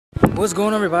What's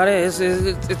going on, everybody? It's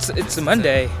a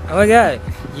Monday. Oh my god.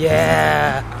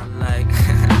 Yeah.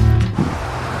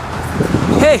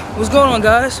 Hey, what's going on,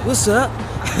 guys? What's up?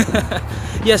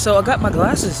 Yeah, so I got my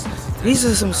glasses. These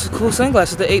are some cool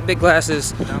sunglasses, the 8-bit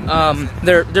glasses.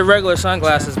 They're regular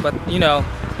sunglasses, but you know,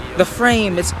 the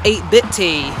frame is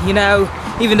 8-bit-T, you know,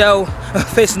 even though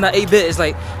face is not 8-bit, it's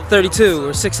like 32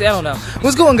 or 60, I don't know.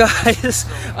 What's going on, guys?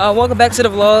 Welcome back to the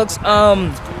vlogs.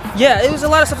 Yeah, it was a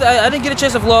lot of stuff that I didn't get a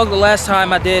chance to vlog the last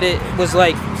time I did it. Was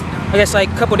like, I guess like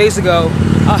a couple days ago.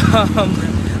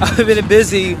 I've been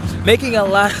busy making a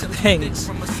lot of things.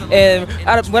 And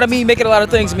what I mean making a lot of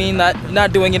things, I mean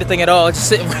not doing anything at all, just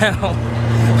sitting around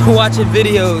watching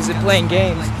videos and playing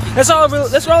games. That's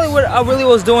really what I really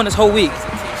was doing this whole week.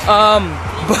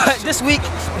 But this week,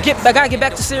 I gotta get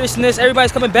back to seriousness.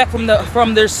 Everybody's coming back from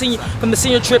the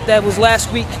senior trip that was last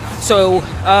week, so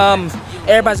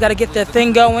everybody's gotta get their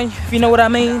thing going, if you know what I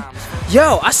mean.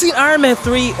 Yo, I seen Iron Man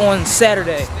 3 on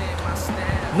Saturday.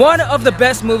 One of the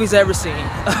best movies I've ever seen.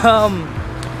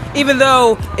 Even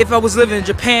though if I was living in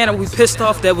Japan, I would be pissed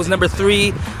off that was number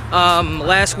 3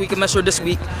 last week. I'm not sure this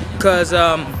week, because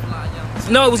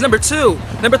no, it was number 2.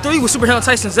 Number 3 was Super Hero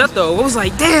Tyson's Death, though. I was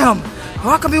like, damn,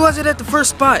 how come he wasn't at the first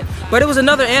spot? But it was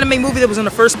another anime movie that was on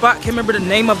the first spot. Can't remember the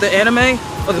name of the anime,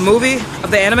 or the movie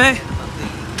of the anime.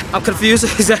 I'm confused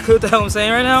exactly what the hell I'm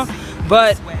saying right now.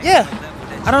 But yeah,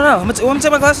 I don't know. I'm gonna take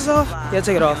my glasses off? Yeah,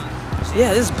 take it off.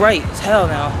 Yeah, this is bright as hell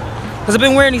now. Cause I've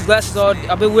been wearing these glasses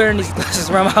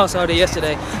around my house all day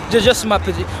yesterday. Just my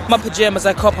pajamas.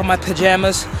 I call them my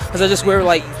pajamas, cause I just wear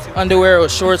like underwear or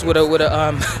shorts with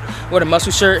a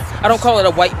muscle shirt. I don't call it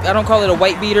a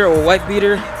white beater or a white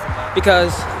beater,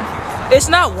 because it's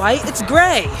not white. It's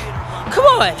gray. Come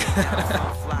on.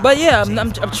 But yeah,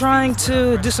 I'm trying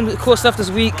to do some cool stuff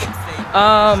this week.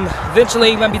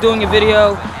 Eventually, I'm gonna be doing a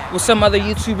video with some other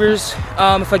YouTubers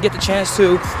if I get the chance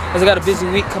to, cause I got a busy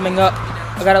week coming up.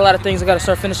 I got a lot of things. I got to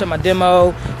start finishing my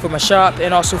demo for my shop,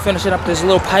 and also finishing up this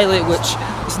little pilot, which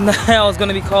is now is going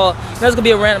to be called. That's going to be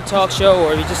a random talk show,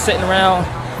 or you're just sitting around,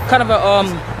 kind of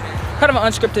an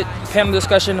unscripted panel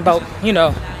discussion about, you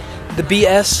know, the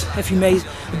BS, if you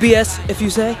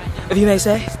may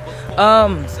say.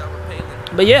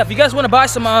 But yeah, if you guys want to buy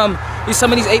some of these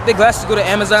 8-bit glasses, go to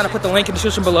Amazon. I put the link in the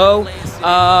description below.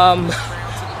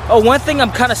 Oh, one thing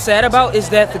I'm kind of sad about is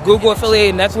that the Google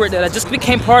affiliated network that I just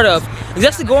became part of is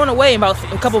actually going away in about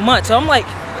a couple months. So I'm like,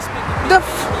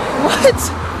 what?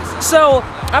 So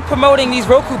I'm promoting these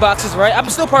Roku boxes, right? I think I'm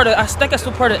still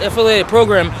part of the affiliated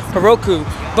program for Roku,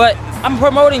 but I'm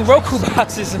promoting Roku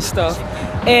boxes and stuff.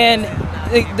 And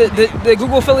the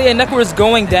Google affiliated network is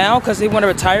going down because they want to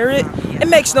retire it. It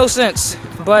makes no sense,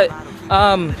 but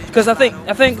because I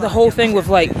think the whole thing with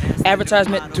like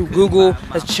advertisement through Google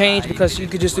has changed, because you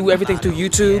could just do everything through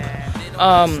YouTube.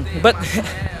 But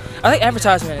I think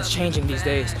advertisement is changing these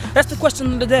days. That's the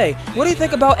question of the day. What do you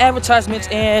think about advertisements?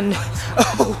 And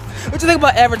what do you think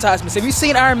about advertisements? Have you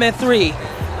seen Iron Man 3?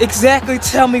 Exactly.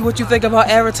 Tell me what you think about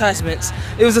advertisements.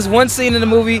 It was this one scene in the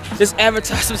movie. There's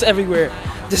advertisements everywhere.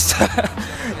 Just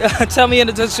tell me in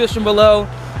the description below.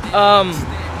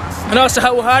 And also,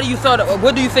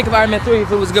 what do you think of Iron Man 3,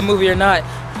 if it was a good movie or not?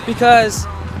 Because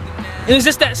it was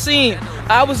just that scene.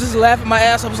 I was just laughing my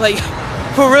ass. I was like,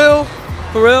 for real?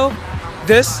 For real?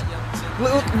 This?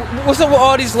 What's up with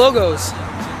all these logos?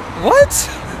 What?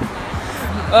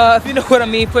 If you know what I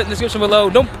mean, put in the description below.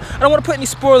 I don't want to put any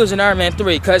spoilers in Iron Man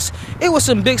 3, because it was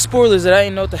some big spoilers that I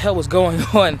didn't know what the hell was going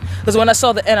on. Because when I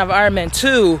saw the end of Iron Man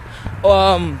 2,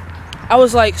 I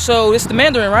was like, so it's the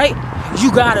Mandarin, right?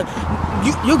 You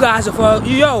guys are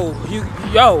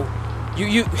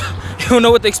you don't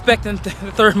know what to expect in the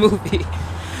third movie.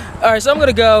 Alright, so I'm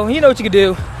gonna go. You know what you can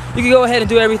do. You can go ahead and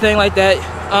do everything like that.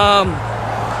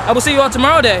 I will see you all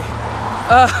tomorrow day.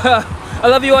 I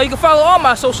love you all. You can follow all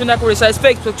my social network sites: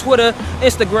 Facebook, Twitter,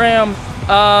 Instagram.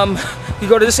 You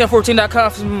go to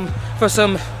thiscan14.com for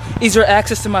some easier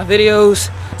access to my videos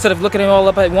instead of looking it all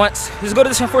up at once. Just go to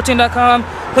thiscan14.com,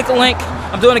 click the link.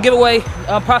 I'm doing a giveaway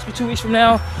possibly 2 weeks from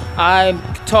now. I'm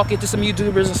talking to some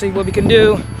YouTubers and see what we can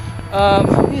do.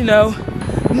 You know,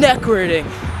 neck reading.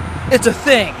 It's a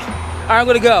thing. Alright, I'm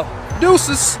gonna go.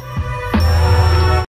 Deuces.